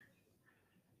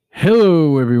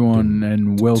Hello, everyone,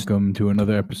 and welcome to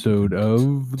another episode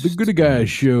of the Good Guys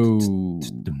Show.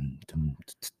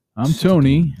 I'm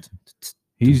Tony.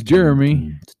 He's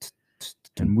Jeremy,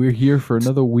 and we're here for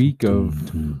another week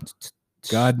of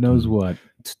God knows what.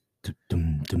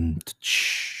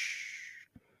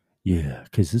 Yeah,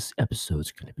 because this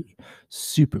episode's going to be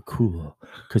super cool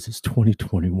because it's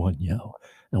 2021, yo.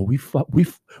 And we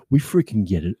freaking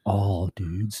get it all,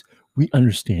 dudes. We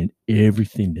understand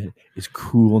everything that is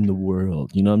cool in the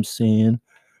world. You know what I'm saying?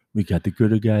 We got the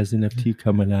Gooder Guys NFT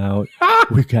coming out.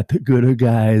 We got the Gooder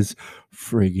Guys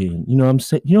friggin'. You know what I'm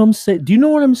saying? You know what I'm saying? Do you know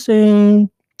what I'm saying?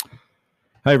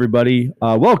 Hi, everybody.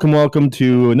 Welcome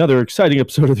to another exciting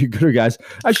episode of the Gooder Guys.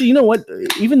 Actually, you know what?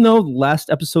 Even though last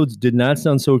episodes did not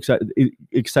sound so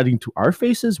exciting to our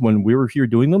faces when we were here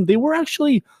doing them, they were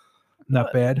actually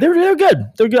not bad. They're good.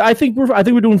 They're good. I think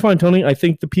we're doing fine, Tony. I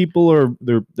think the people are.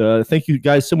 Thank you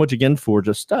guys so much again for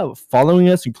just following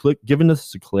us and giving us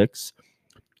the clicks,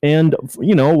 and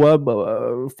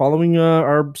following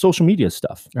our social media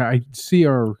stuff. I see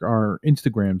our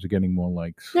Instagrams are getting more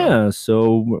likes. So. Yeah.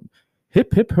 So.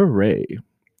 Hip hip hooray!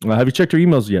 Have you checked your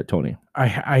emails yet, Tony?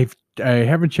 I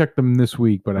haven't checked them this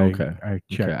week, but okay. I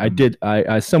checked. Okay. I did.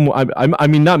 I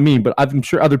mean, not me, but I'm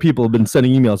sure other people have been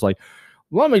sending emails like,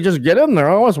 "Let me just get in there.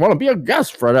 I always want to be a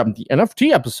guest for the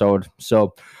NFT episode."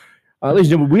 So, ladies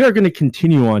and gentlemen, we are going to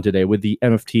continue on today with the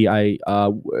NFT.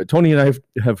 Tony and I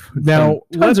have now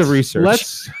tons of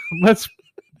research. Let's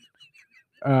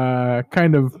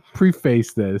kind of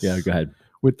preface this. Yeah, go ahead.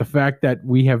 With the fact that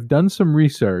we have done some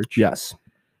research. Yes.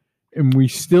 And we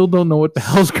still don't know what the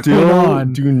hell's going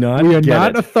on. Do not. We are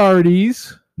not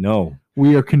authorities. No.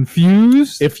 We are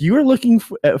confused. If you are looking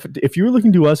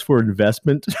to us for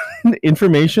investment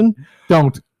information,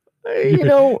 don't. You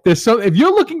know, if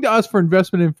you're looking to us for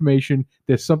investment information,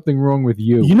 there's something wrong with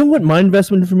you. You know what my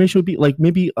investment information would be? Like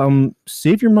maybe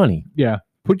save your money. Yeah.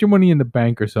 Put your money in the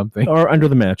bank or something. Or under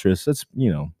the mattress. That's,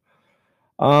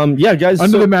 yeah, guys.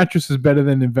 Under the mattress is better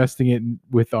than investing it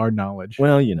with our knowledge.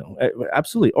 Well,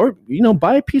 absolutely. Or,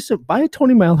 buy a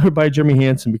Tony Miller, buy a Jeremy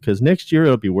Hansen, because next year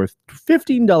it'll be worth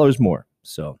 $15 more.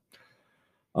 So,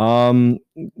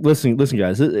 listen,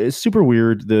 guys, it's super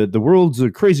weird. The world's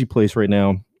a crazy place right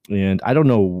now, and I don't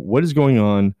know what is going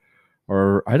on,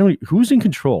 or who's in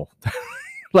control.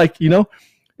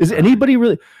 Is anybody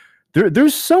really?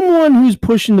 There's someone who's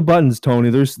pushing the buttons, Tony.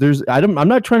 I'm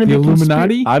not trying to be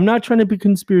Illuminati. I'm not trying to be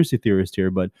conspiracy theorist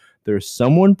here, but there's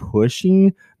someone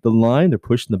pushing the line. They're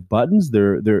pushing the buttons.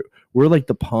 We're like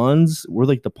the pawns. We're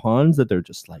like the pawns that they're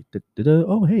just like,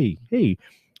 oh hey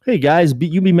guys,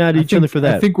 you be mad at each other for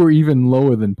that. I think we're even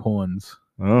lower than pawns.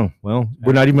 Oh well,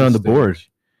 we're not even on the board.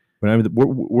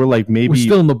 We're like maybe we're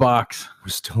still in the box. We're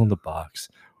still in the box.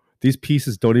 These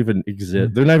pieces don't even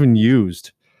exist. They're not even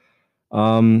used.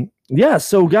 Yeah,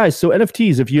 so guys,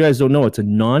 NFTs, if you guys don't know, it's a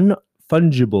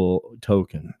non-fungible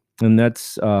token, and that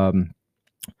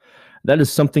is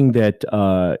something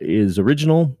that is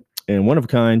original and one of a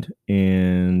kind,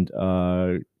 and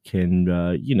and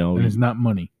it's not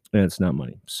money. And it's not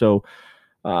money. So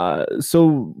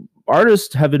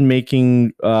artists have been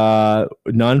making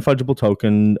non-fungible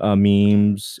token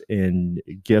memes and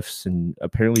GIFs, and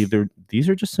apparently these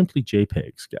are just simply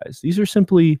JPEGs, guys. These are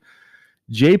simply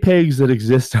JPEGs that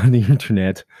exist on the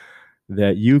internet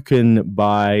that you can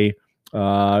buy.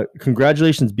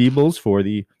 Congratulations, Beebles, for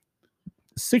the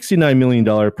 $69 million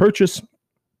purchase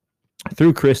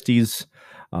through Christie's,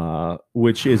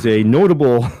 which is a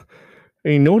notable.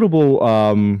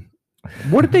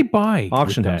 What did they buy?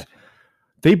 Auction house.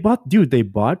 They bought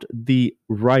the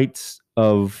rights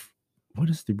of, what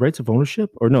is the rights of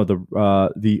ownership? Or no,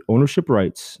 the ownership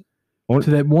rights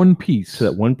to that one piece.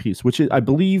 Which is, I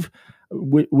believe.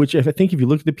 Which if you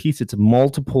look at the piece, it's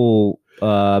multiple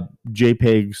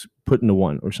JPEGs put into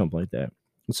one or something like that.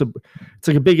 It's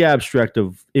like a big abstract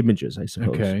of images, I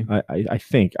suppose. Okay. I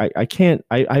think I can't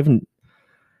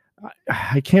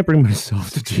bring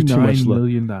myself to do too much. $9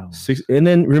 million. And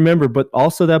then remember, but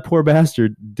also that poor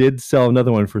bastard did sell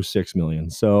another one for $6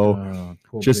 million. So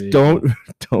just don't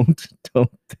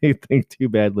think too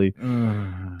badly.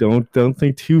 Don't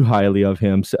think too highly of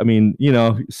him. So, I mean,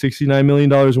 $69 million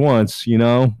once.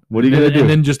 What are you gonna do? And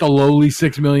then just a lowly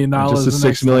 $6 million. Just a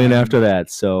 $6 million after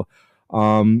that. So,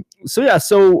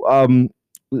 So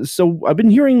I've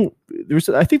been hearing there's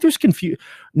confusion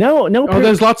now.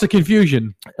 There's lots of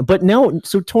confusion. But now,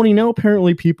 so Tony, now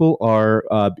apparently people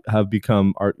have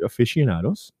become art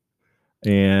aficionados,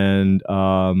 and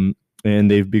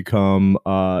they've become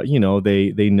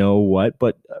they know what,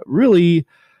 but really,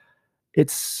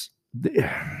 it's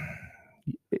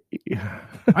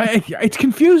It's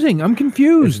confusing. I'm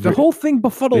confused. The whole thing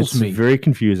befuddles me. It's very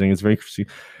confusing. It's very confusing.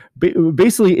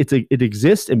 Basically, it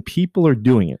exists and people are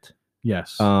doing it.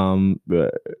 Yes. And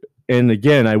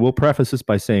again, I will preface this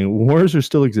by saying wars are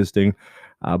still existing.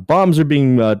 Bombs are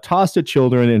being tossed at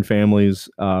children and families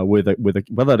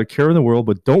without a care in the world.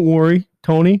 But don't worry,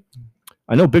 Tony.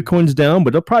 I know Bitcoin's down,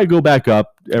 but it'll probably go back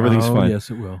up. Everything's fine. Yes,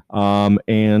 it will.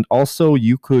 And also,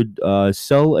 you could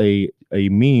sell a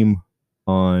meme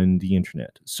on the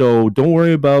internet. So don't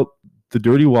worry about the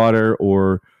dirty water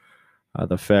or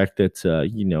the fact that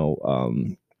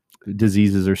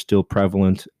diseases are still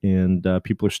prevalent and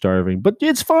people are starving. But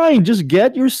it's fine. Just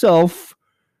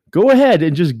go ahead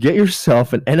and just get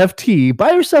yourself an NFT.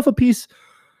 Buy yourself a piece.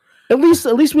 At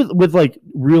least with like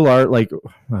real art. Like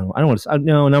I don't want to.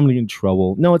 No, and I'm gonna get in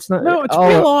trouble. No, it's not. No, it's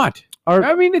real art.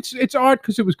 I mean, it's art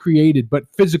because it was created, but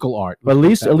physical art. At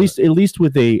least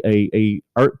with a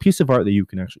art piece of art that you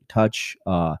can actually touch.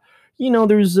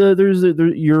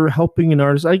 You're helping an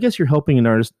artist. I guess you're helping an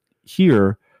artist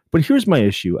here. But here's my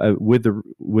issue with the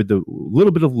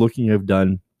little bit of looking I've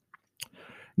done.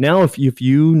 Now, if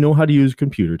you know how to use a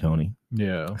computer, Tony,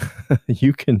 yeah,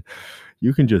 you can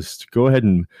just go ahead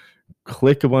and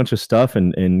click a bunch of stuff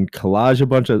and collage a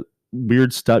bunch of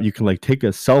weird stuff. You can like take a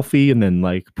selfie and then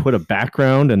like put a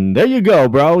background, and there you go,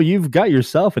 bro. You've got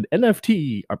yourself an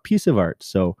NFT, a piece of art.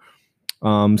 So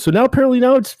now apparently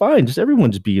now it's fine. Just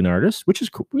everyone just be an artist, which is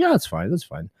cool. Yeah, it's fine. That's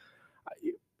fine.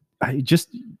 I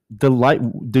just the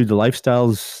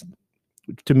lifestyles.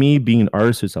 To me, being an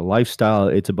artist is a lifestyle.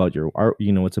 It's about your art.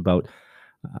 It's about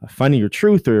finding your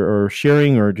truth or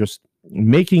sharing or just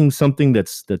making something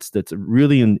that's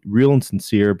really real and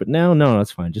sincere. But no,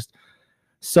 that's fine. Just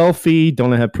selfie.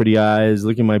 Don't I have pretty eyes?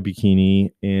 Look at my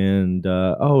bikini. And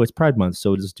it's Pride Month,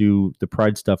 so just do the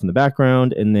Pride stuff in the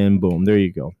background, and then boom, there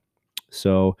you go.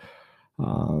 So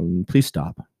please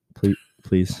stop.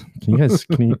 Please. Can you guys?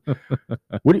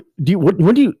 When do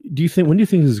you think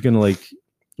this is gonna like?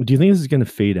 Do you think this is going to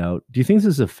fade out? Do you think this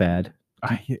is a fad?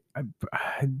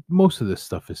 Most of this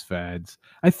stuff is fads.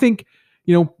 I think,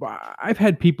 I've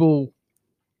had people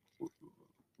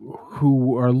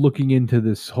who are looking into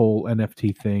this whole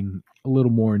NFT thing a little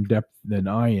more in depth than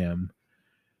I am,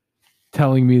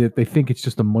 telling me that they think it's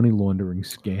just a money laundering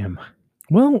scam.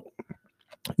 Well,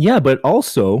 yeah, but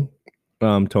also,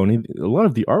 Tony, a lot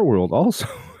of the art world also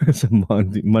is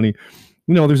money.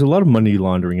 There's a lot of money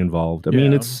laundering involved. I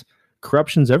mean, it's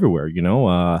corruption's everywhere, you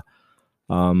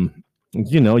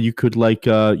could like,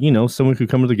 someone could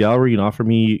come to the gallery and offer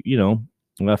me,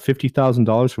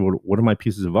 $50,000 for one of my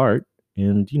pieces of art.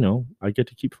 And, I get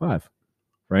to keep 5.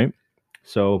 Right.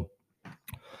 So,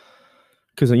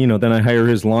 cause then I hire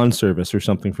his lawn service or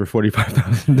something for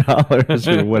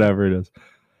 $45,000 or whatever it is.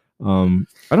 I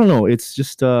don't know. It's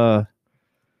just, I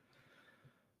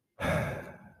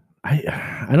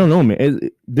don't know, man.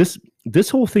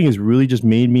 This whole thing has really just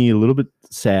made me a little bit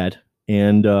sad,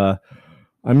 and I'm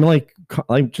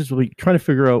just really trying to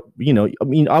figure out.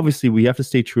 Obviously we have to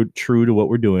stay true to what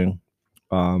we're doing,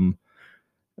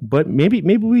 but maybe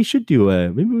we should do a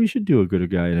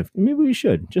good guy, and maybe we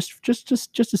should just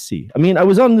to see. I mean, I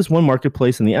was on this one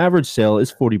marketplace, and the average sale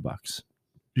is $40.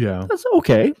 Yeah, that's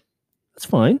okay. That's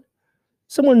fine.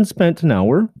 Someone spent an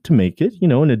hour to make it,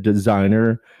 and a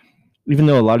designer. Even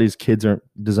though a lot of these kids aren't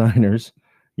designers,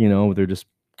 they're just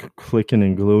clicking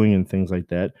and gluing and things like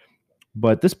that.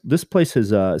 But this place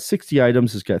has 60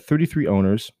 items. It's got 33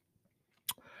 owners.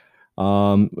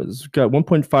 It's got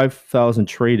 1.5 thousand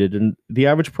traded, and the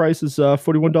average price is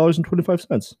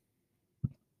 $41.25.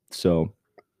 So,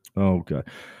 oh god.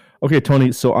 Okay,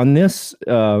 Tony. So on this,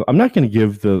 I'm not going to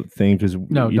give the thing because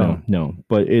no.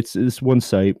 But it's this one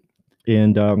site,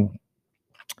 and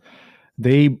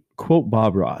they quote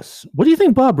Bob Ross. What do you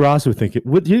think Bob Ross would think?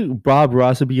 Would Bob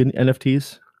Ross would be in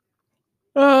NFTs?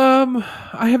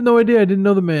 I have no idea. I didn't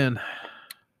know the man.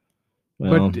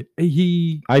 Well, but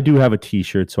I do have a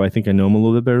T-shirt, so I think I know him a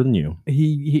little bit better than you.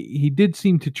 He did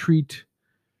seem to treat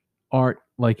art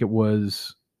like it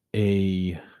was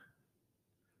a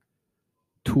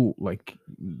tool. Like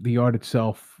the art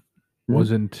itself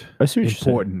wasn't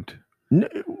important. No,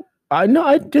 it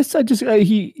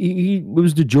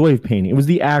was the joy of painting. It was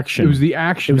the action. It was the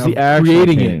action. It was the action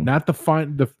creating it, not the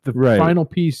final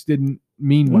piece didn't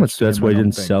mean much. That's why I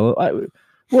didn't sell it.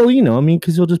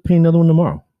 Because you'll just paint another one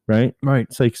tomorrow, right? Right.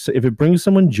 It's like if it brings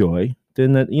someone joy,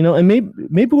 then that and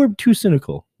maybe we're too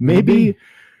cynical. Maybe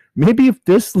if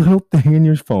this little thing in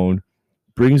your phone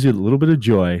brings you a little bit of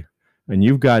joy, and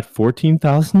you've got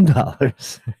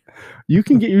 $14,000, you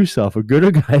can get yourself a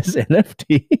Good Guys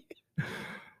NFT.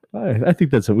 I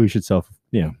think that's what we should sell.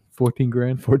 Yeah, 14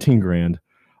 grand. 14 grand.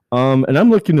 And I'm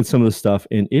looking at some of the stuff,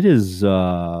 and it is.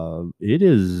 I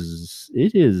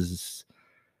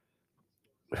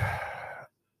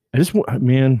just want,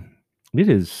 man, it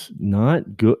is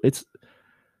not good. It's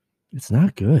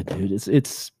not good, dude.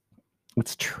 It's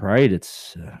trite.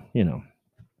 It's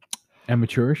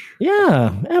Amateurish.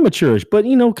 yeah, amateurish. But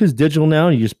because digital now,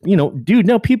 you just dude.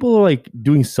 Now people are like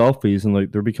doing selfies and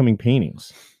like they're becoming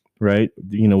paintings, right?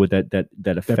 With that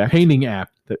effect. That painting app.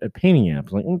 A painting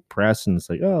app, like press, and it's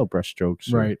like brush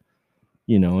strokes, Right.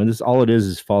 And this all it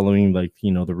is following like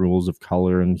the rules of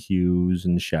color and hues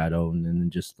and shadow, and then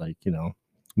just like I'm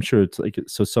sure it's like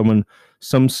some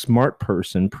smart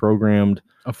person programmed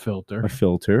a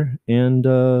filter, and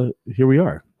here we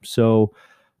are. So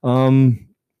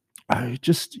I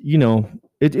just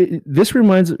this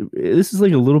is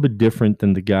like a little bit different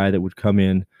than the guy that would come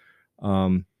in.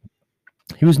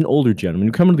 He was an older gentleman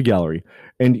who come into the gallery,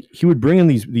 and he would bring in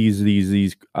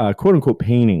these quote unquote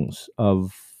paintings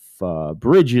of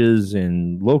bridges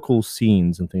and local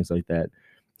scenes and things like that.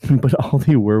 But all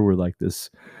they were like this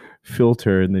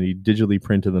filter, and then he digitally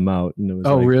printed them out, and it was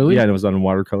really? Yeah, and it was on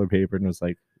watercolor paper, and it was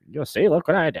like, see, look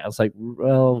what I did. I was like,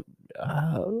 well,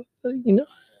 I don't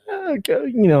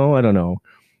know.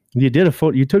 You did a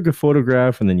photo, you took a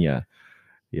photograph, and then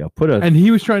and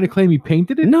he was trying to claim he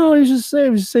painted it. No, he was just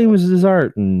saying it was his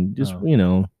art, and just I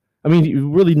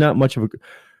mean, really not much of.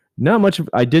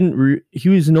 I didn't. He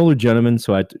was an older gentleman,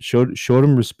 so I showed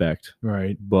him respect,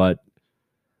 right? But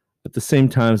at the same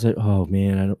time, it's like, oh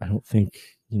man, I don't think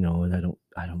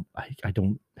I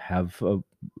don't have a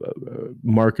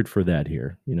market for that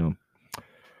here,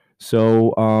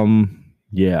 So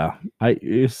yeah,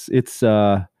 it's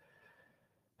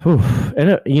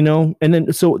and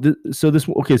then so this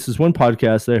one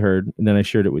podcast that I heard, and then I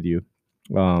shared it with you,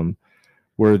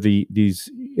 where these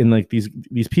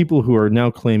people who are now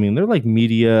claiming they're like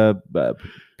media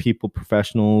people,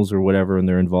 professionals or whatever, and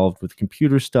they're involved with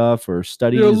computer stuff or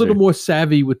studies. They're a little more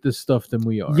savvy with this stuff than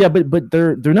we are. Yeah, but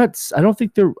they're not. I don't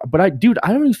think they're. But I don't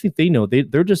even think they know.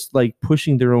 They're just like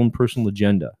pushing their own personal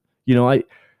agenda. I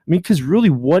mean, because really,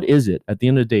 what is it at the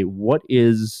end of the day? What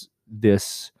is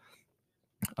this?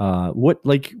 What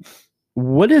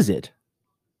is it?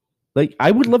 Like,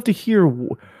 I would love to hear.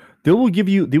 They will give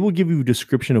you a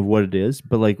description of what it is,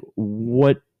 but like,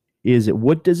 what is it?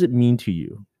 What does it mean to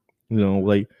you?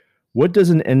 Like, what does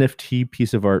an NFT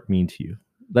piece of art mean to you?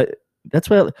 Like, that's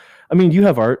what I mean. You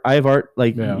have art. I have art.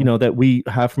 Like, that we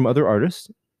have from other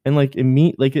artists, and like it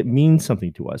means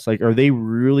something to us. Like, are they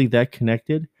really that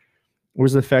connected? Or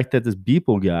is the fact that this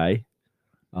Beeple guy,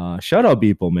 shout out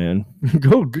Beeple, man,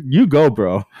 go,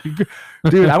 bro,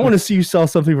 dude. I want to see you sell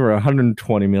something for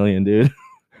 120 million, dude.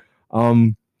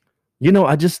 I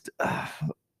just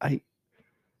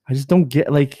I just don't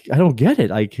get, like, I don't get it.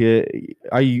 Like,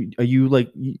 are you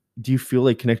like, do you feel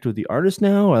like connected with the artist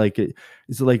now? Or like,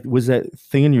 is it like, was that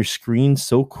thing on your screen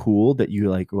so cool that you were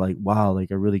like, wow,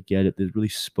 like I really get it. It really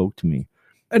spoke to me.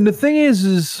 And the thing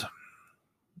is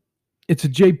it's a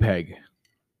JPEG.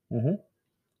 Mm-hmm.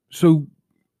 So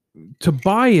to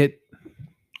buy it,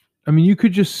 I mean, you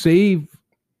could just save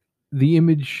the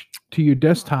image to your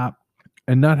desktop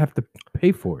and not have to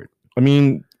pay for it. I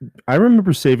mean, I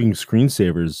remember saving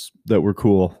screensavers that were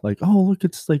cool. Like, oh, look,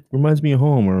 it's like reminds me of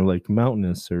home, or like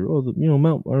mountainous, or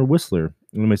Mount or Whistler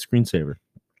in my screensaver.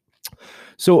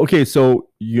 So okay, so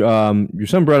your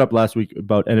son brought up last week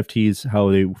about NFTs,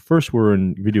 how they first were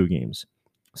in video games.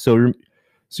 So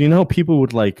how people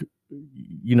would like,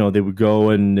 they would go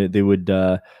and they would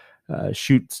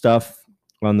shoot stuff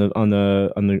on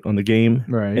the game,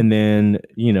 right? And then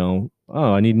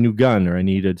oh, I need a new gun, or I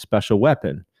need a special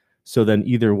weapon. So then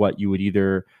you would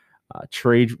either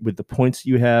trade with the points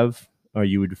you have, or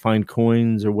you would find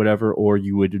coins or whatever, or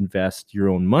you would invest your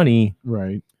own money.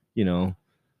 Right. I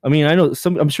mean,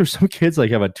 I'm sure some kids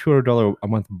like have a $200 a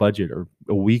month budget or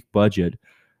a week budget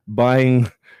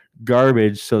buying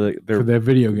garbage so that for their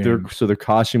video games, so their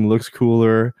costume looks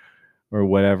cooler or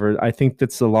whatever. I think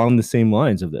that's along the same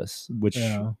lines of this, which,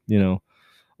 I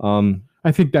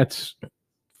think that's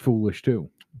foolish too.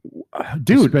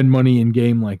 Dude, spend money in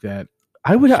game like that.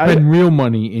 I would spend real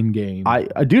money in game. I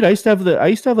used to have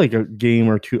like a game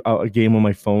or two, a game on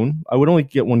my phone. I would only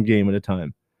get one game at a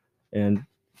time, and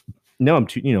now I'm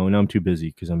too busy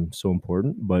because I'm so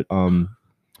important. But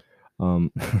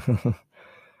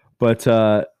but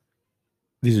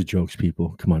these are jokes,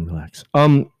 people. Come on, relax.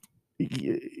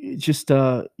 Just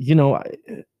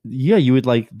yeah, you would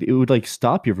like, it would like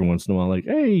stop you every once in a while, like,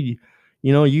 hey,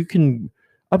 you can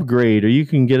upgrade, or you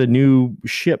can get a new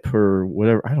ship or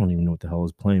whatever. I don't even know what the hell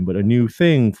is playing, but a new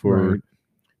thing for, right.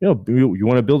 You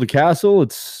want to build a castle?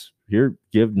 It's here,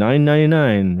 give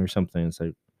 $9.99 or something. It's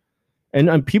like,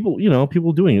 and people,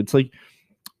 people doing it. It's like,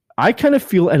 I kind of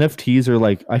feel NFTs are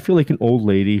like, I feel like an old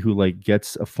lady who like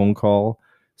gets a phone call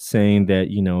saying that,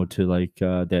 to like,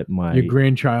 that your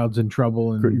grandchild's in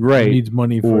trouble and right, needs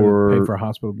money for pay for a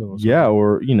hospital bill.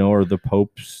 Or or the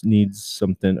Pope needs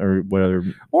something or whatever.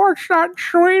 What's that,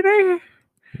 sweetie?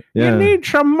 You need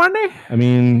some money? I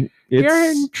mean,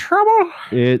 you're in trouble.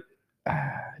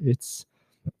 It's.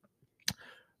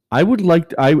 I would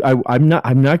like. I'm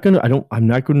not going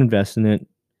to invest in it.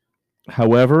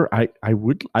 However, I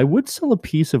would sell a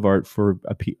piece of art for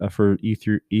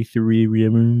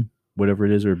Ethereum, whatever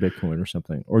it is, or Bitcoin or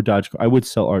something, or Dogecoin. I would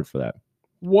sell art for that.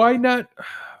 Why not?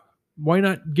 Why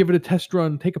not give it a test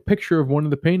run? Take a picture of one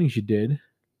of the paintings you did,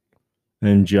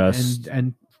 and just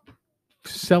and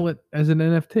sell it as an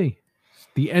NFT.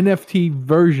 The NFT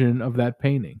version of that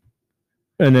painting.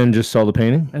 And then just sell the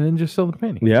painting?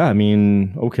 Yeah, I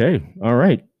mean, okay. All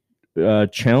right.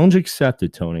 Challenge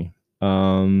accepted, Tony.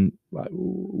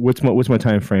 What's my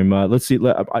time frame? Let's see.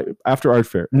 After art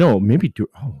fair. No, maybe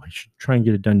I should try and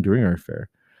get it done during art fair.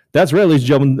 That's right, ladies and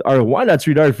gentlemen. Our Why Not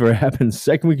Street Art Fair happens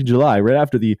second week of July, right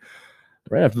after the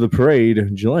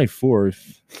parade, July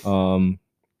 4th.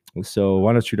 So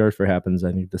Why Not Street Art Fair happens,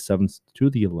 I think, the 7th to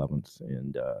the 11th,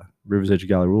 and River's Edge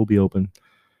Gallery will be open,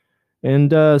 and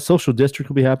Social District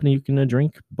will be happening. You can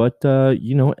drink, but I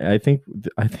think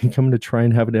I'm going to try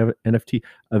and have an NFT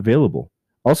available.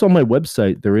 Also, on my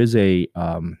website, there is a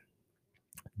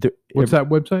what's that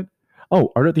website?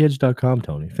 Oh, artattheedge.com,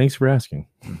 Tony. Thanks for asking.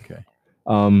 Okay.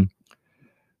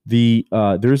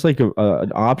 There's like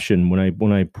an option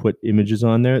when I put images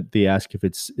on there, they ask if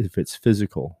it's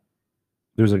physical.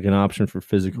 There's like an option for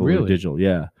physical or digital.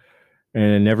 Yeah.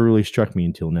 And it never really struck me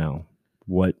until now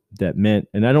what that meant.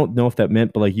 And I don't know if that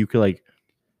meant, but like you could like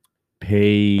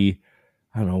pay,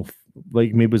 I don't know,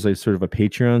 like maybe it was like sort of a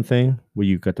Patreon thing where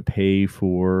you got to pay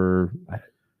for,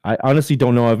 I honestly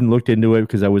don't know. I haven't looked into it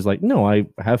because I was like, no, I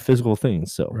have physical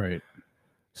things. So, right.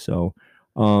 So,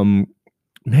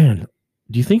 man,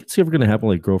 do you think it's ever going to happen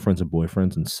like girlfriends and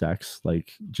boyfriends and sex?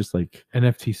 Like, just like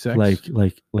NFT sex?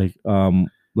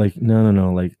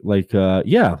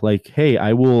 Yeah, like, hey,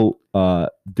 I will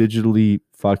digitally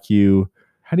fuck you.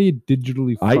 How do you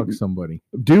digitally fuck somebody?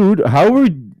 Dude, how are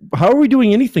we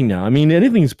doing anything now? I mean,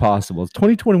 anything's possible. It's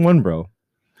 2021, bro.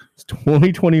 It's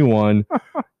 2021.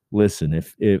 Listen,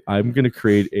 if I'm going to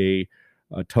create a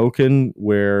token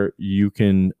where you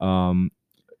can own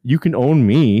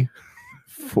me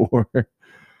for, I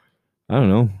don't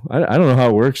know. I don't know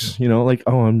how it works. Like,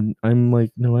 oh, I'm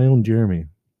like, no, I own Jeremy.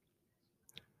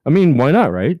 I mean, why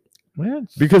not, right? Well,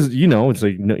 because it's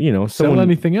like someone, sell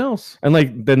anything else, and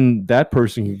like then that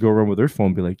person can go around with their phone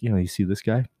and be like, you see this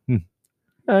guy?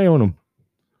 I own him.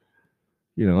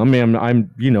 I mean, I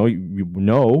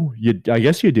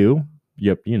guess you do.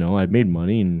 Yep, I've made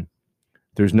money, and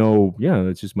there's no,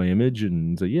 it's just my image,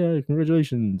 and it's like, yeah,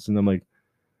 congratulations, and I'm like,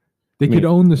 they could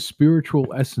own the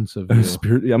spiritual essence of you.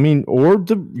 Spirit. I mean, or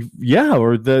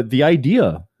the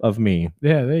idea of me.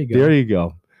 Yeah, there you go. There you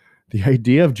go. The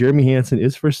idea of Jeremy Hansen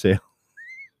is for sale.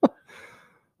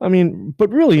 I mean,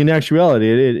 but really, in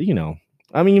actuality,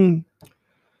 I mean,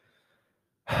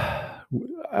 I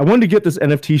wanted to get this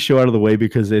NFT show out of the way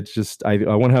because it's just, I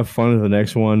want to have fun with the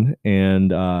next one. And,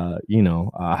 man,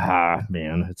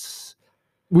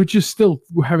 we're just still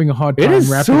having a hard time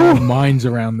wrapping our minds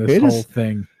around this whole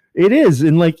thing. It is.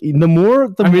 And like, the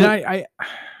more I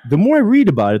read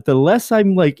about it, the less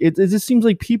I'm like, it just seems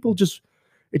like people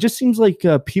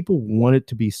people want it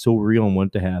to be so real and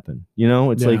want it to happen.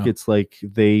 It's like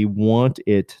they want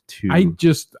it to. I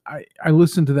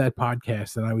listened to that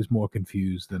podcast and I was more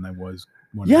confused than I was.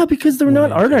 Because they're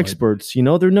not art experts.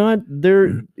 They're not.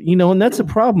 And that's a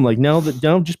problem. Like now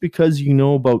just because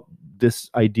about this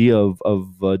idea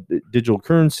of digital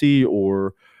currency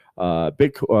or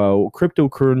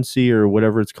cryptocurrency or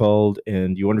whatever it's called,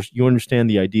 and you understand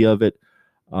the idea of it.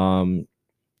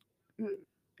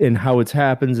 And how it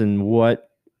happens and what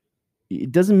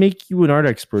it doesn't make you an art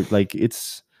expert. Like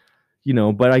it's,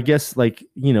 but I guess like,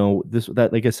 that,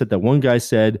 like I said, that one guy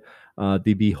said,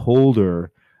 the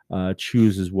beholder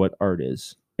chooses what art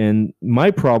is. And my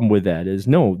problem with that is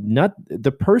no, not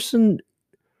the person,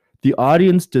 the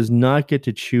audience does not get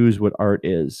to choose what art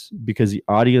is because the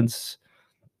audience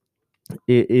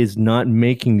is not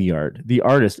making the art, the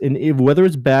artist, and whether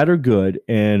it's bad or good.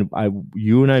 And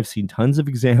you and I've seen tons of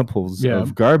examples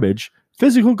of garbage,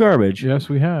 physical garbage. Yes,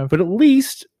 we have. But at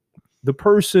least the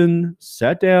person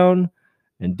sat down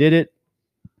and did it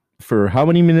for how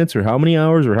many minutes or how many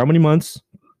hours or how many months,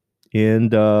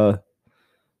 and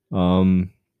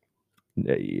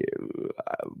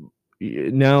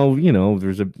now,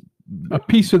 there's A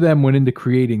piece of them went into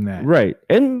creating that. right,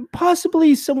 and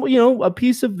possibly some, a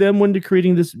piece of them went into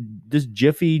creating this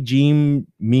Jiffy Gene.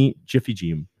 Jiffy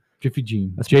Gene.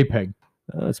 That's JPEG.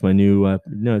 That's my new.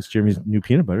 No, it's Jeremy's new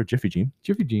peanut butter, Jiffy Gene.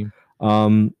 Jiffy Gene.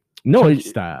 No,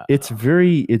 style. it's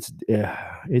very. It's.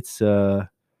 I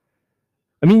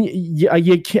mean,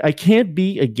 I can't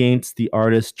be against the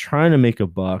artist trying to make a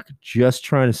buck, just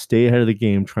trying to stay ahead of the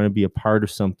game, trying to be a part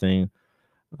of something.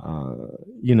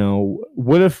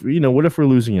 What if we're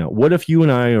losing out? What if you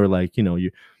and I are like,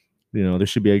 there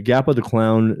should be a Gap of the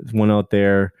Clown one out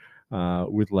there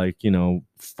with like,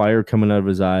 fire coming out of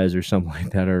his eyes or something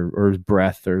like that, or his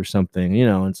breath or something,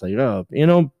 it's like, oh,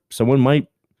 someone might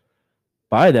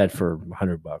buy that for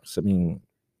 $100. I mean,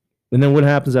 and then what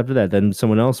happens after that? Then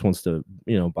someone else wants to,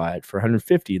 buy it for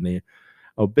 150 and they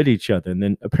outbid each other. And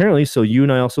then apparently, so you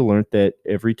and I also learned that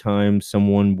every time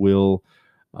someone will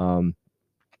up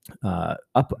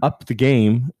the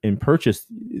game and purchase,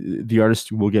 the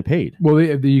artist will get paid. Well,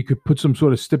 you could put some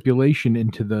sort of stipulation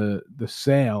into the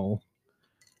sale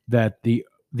that the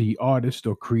artist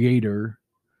or creator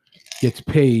gets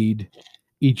paid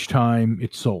each time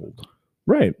it's sold.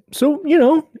 Right. So,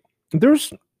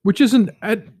 there's, which isn't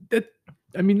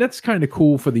I mean, that's kind of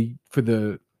cool for the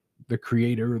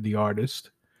creator or the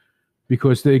artist,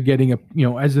 because they're getting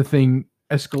as the thing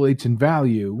escalates in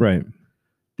value, right,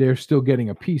 they're still getting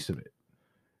a piece of it.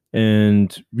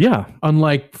 And yeah,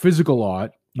 unlike physical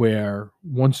art, where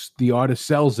once the artist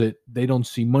sells it, they don't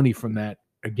see money from that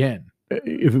again.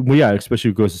 Especially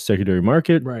if it goes to secondary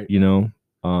market, right?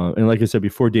 And like I said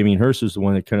before, Damien Hirst was the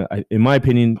one that kind of, in my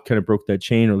opinion, kind of broke that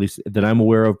chain, or at least that I'm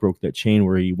aware of, broke that chain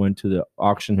where he went to the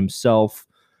auction himself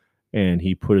and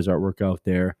he put his artwork out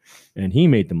there and he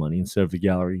made the money instead of the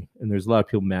gallery. And there's a lot of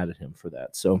people mad at him for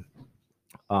that. So,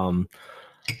 as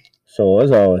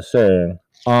I was saying,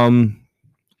 I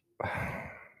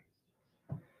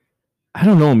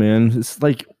don't know, man. It's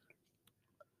like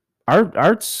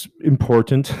art's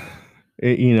important,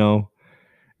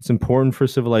 It's important for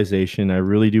civilization. I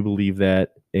really do believe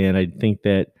that. And I think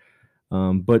that,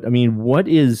 but I mean, what's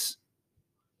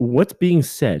being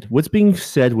said? What's being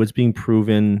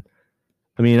proven?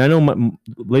 I mean, I know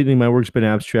lately my work's been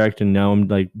abstract and now I'm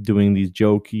like doing these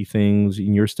jokey things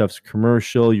and your stuff's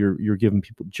commercial. You're giving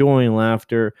people joy and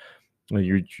laughter.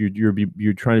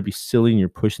 You're trying to be silly and you're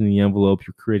pushing the envelope.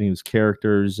 You're creating these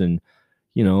characters and,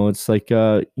 it's like,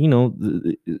 for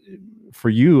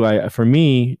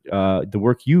me, the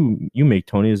work you make,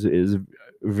 Tony, is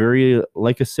very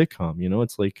like a sitcom.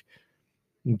 It's like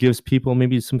it gives people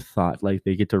maybe some thought, like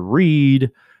they get to read,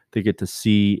 they get to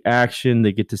see action,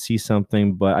 they get to see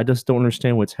something. But I just don't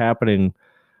understand what's happening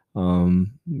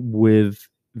with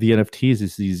the NFTs.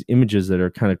 Is these images that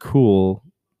are kind of cool,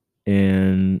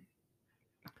 and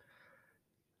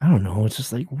I don't know. It's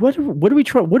just like what are we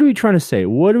trying to say?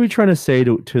 What are we trying to say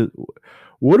to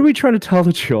what are we trying to tell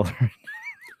the children?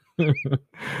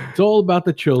 It's all about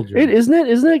the children. Isn't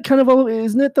it kind of,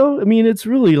 isn't it though? I mean, it's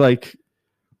really like,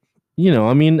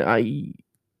 I mean,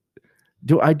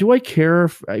 do I care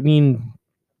if, I mean,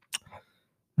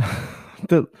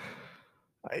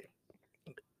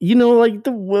 like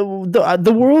the world.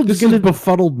 This is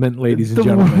befuddlement, ladies and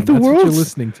gentlemen. That's what you're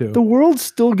listening to. The world's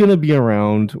still gonna be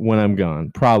around when I'm gone,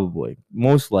 probably,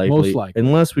 most likely,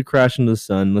 unless we crash into the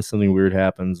sun, unless something weird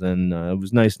happens. And it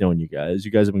was nice knowing you guys. You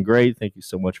guys have been great. Thank you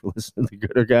so much for listening to the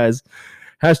Gooder Guys.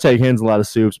 Hashtag hands a lot of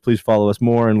soups. Please follow us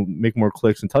more and make more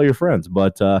clicks and tell your friends.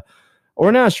 But or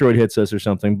an asteroid hits us or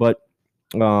something. But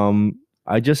is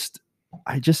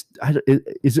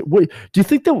it what do you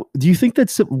think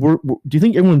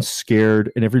everyone's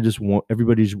scared and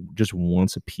everybody just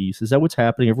wants a piece? Is that what's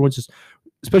happening? Everyone's just,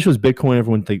 especially with Bitcoin,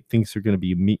 everyone thinks they're going to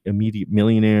be immediate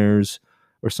millionaires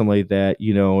or something like that,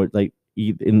 like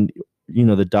in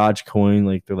the Dogecoin,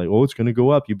 like they're like, oh, it's going to go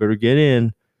up, you better get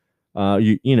in.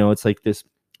 It's like this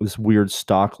weird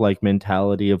stock like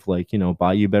mentality of like,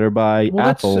 buy, you better buy. Well,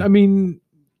 Apple. I mean,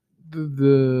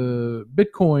 the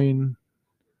Bitcoin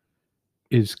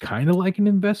is kind of like an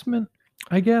investment,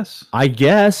 I guess.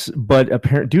 But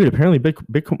apparently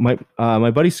Bitcoin.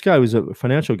 My buddy Sky was a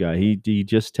financial guy. He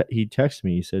texted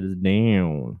me. He said it's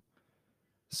down.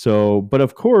 So, but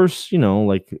of course,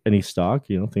 like any stock,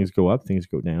 things go up, things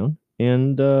go down.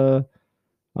 And I'm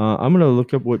gonna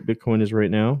look up what Bitcoin is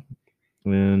right now,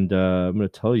 and I'm gonna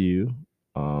tell you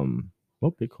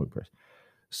what Bitcoin price.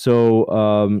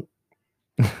 So,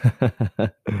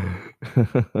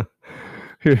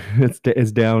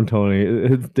 it's down, Tony.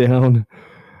 It's down.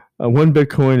 One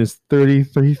Bitcoin is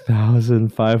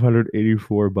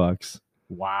 $33,584.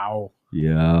 Wow.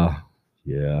 Yeah.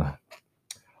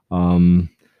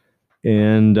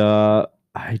 And I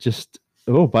just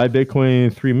buy Bitcoin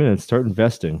in 3 minutes. Start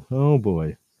investing. Oh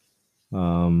boy.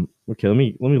 Okay, let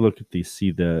me look at these.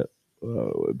 See the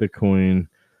Bitcoin.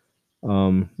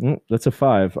 That's a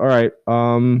 5. All right.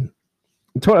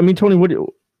 Tony, what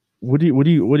do you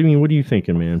mean? What are you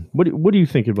thinking, man? What do you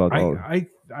think about all? I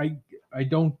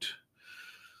don't.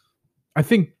 I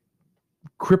think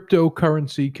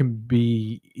cryptocurrency can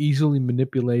be easily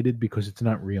manipulated because it's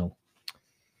not real.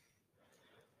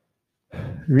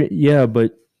 Yeah,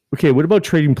 but okay. What about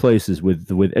Trading Places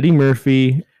with Eddie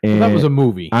Murphy? And Well, that was a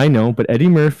movie. I know, but Eddie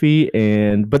Murphy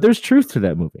but there's truth to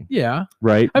that movie. Yeah,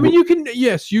 right. I mean, you can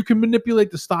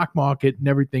manipulate the stock market and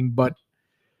everything, but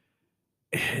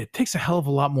it takes a hell of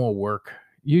a lot more work.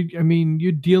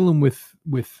 You're dealing with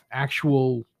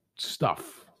actual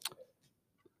stuff.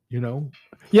 Yeah.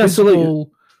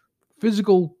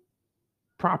 Physical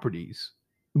properties.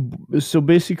 So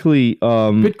basically,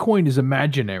 Bitcoin is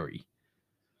imaginary.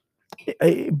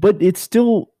 But it's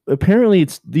still apparently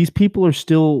these people are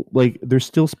still like they're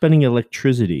still spending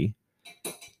electricity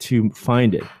to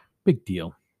find it. Big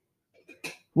deal.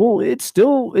 Well, it's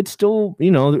still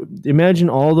imagine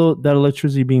all that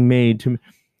electricity being made to.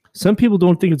 Some people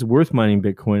don't think it's worth mining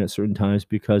Bitcoin at certain times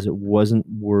because it wasn't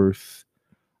worth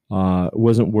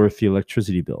the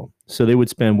electricity bill. So they would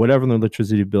spend whatever on the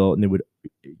electricity bill, and they would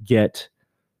get,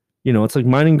 it's like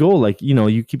mining gold. Like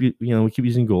we keep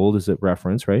using gold as a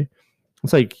reference, right?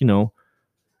 It's like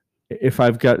if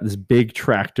I've got this big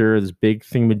tractor, this big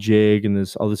thingamajig,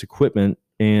 and all this equipment,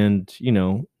 and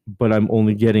but I'm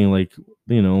only getting like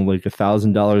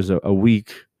 $1,000 a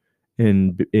week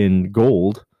in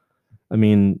gold. I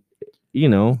mean,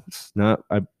 it's not.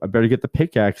 I better get the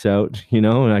pickaxe out,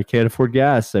 and I can't afford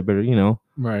gas. I better,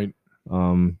 Right.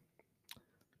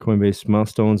 Coinbase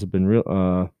milestones have been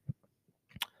real.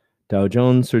 Dow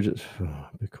Jones surges.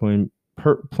 Bitcoin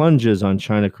plunges on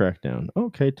China crackdown.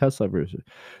 Okay, Tesla versus.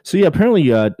 So yeah, apparently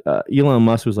Elon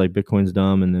Musk was like Bitcoin's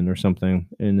dumb, and then or something,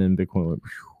 and then Bitcoin went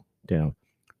down.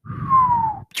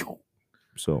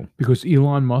 So because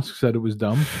Elon Musk said it was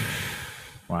dumb.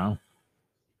 Wow.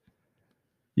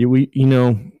 Yeah, we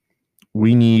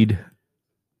need.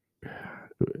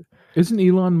 Isn't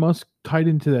Elon Musk tied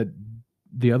into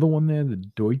the other one there, the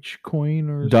Dogecoin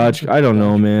or Dodge? something? I don't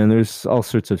know, man. There's all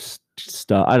sorts of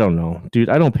stuff. I don't know, dude.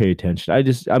 I don't pay attention.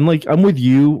 I'm with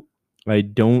you. I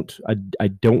don't want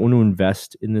to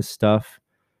invest in this stuff.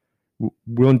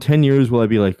 Well, in 10 years, will I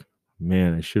be like,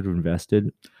 man, I should have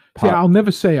invested? Yeah, I'll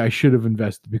never say I should have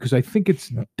invested because I think it's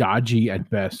dodgy at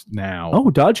best now. Oh,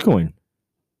 Dogecoin.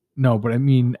 No, but I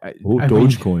mean,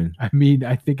 Dogecoin. I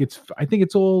think it's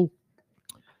all,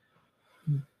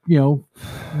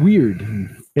 weird.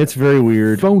 It's very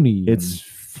weird. Phony. It's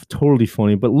totally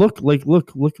phony. But look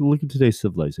at today's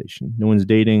civilization. No one's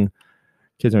dating.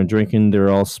 Kids aren't drinking. They're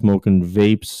all smoking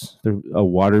vapes. They're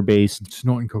water-based.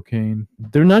 Snorting cocaine.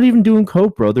 They're not even doing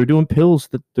coke, bro. They're doing pills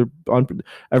that they're on.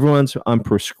 Everyone's on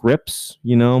prescripts.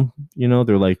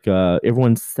 They're like,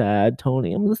 everyone's sad.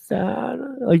 Tony, I'm sad.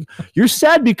 Like, you're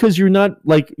sad because you're not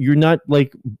like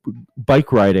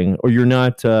bike riding, or you're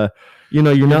not.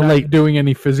 You're not like doing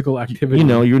any physical activity.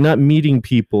 You're not meeting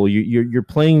people. You're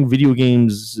playing video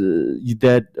games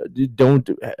that don't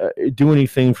do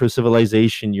anything for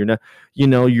civilization. You're not.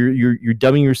 You're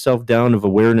dumbing yourself down of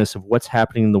awareness of what's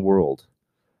happening in the world.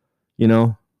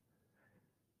 I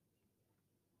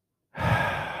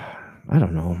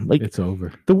don't know. Like, it's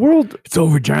over. The world. It's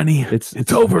over, Johnny. It's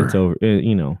over. It's over.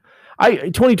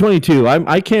 2022.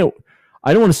 I can't.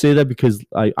 I don't want to say that because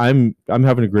I'm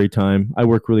having a great time. I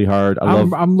work really hard.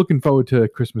 I'm looking forward to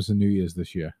Christmas and New Year's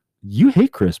this year. You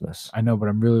hate Christmas. I know, but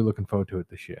I'm really looking forward to it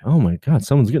this year. Oh my God,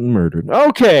 someone's getting murdered.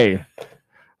 Okay,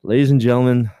 ladies and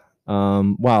gentlemen.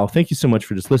 Wow, thank you so much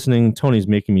for just listening. Tony's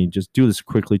making me just do this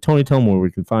quickly. Tony, tell them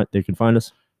where they can find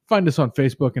us. Find us on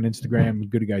Facebook and Instagram,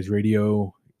 Good Guys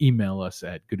Radio. Email us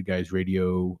at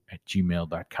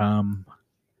goodguysradio@gmail.com.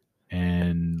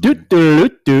 And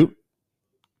do.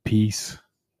 Peace.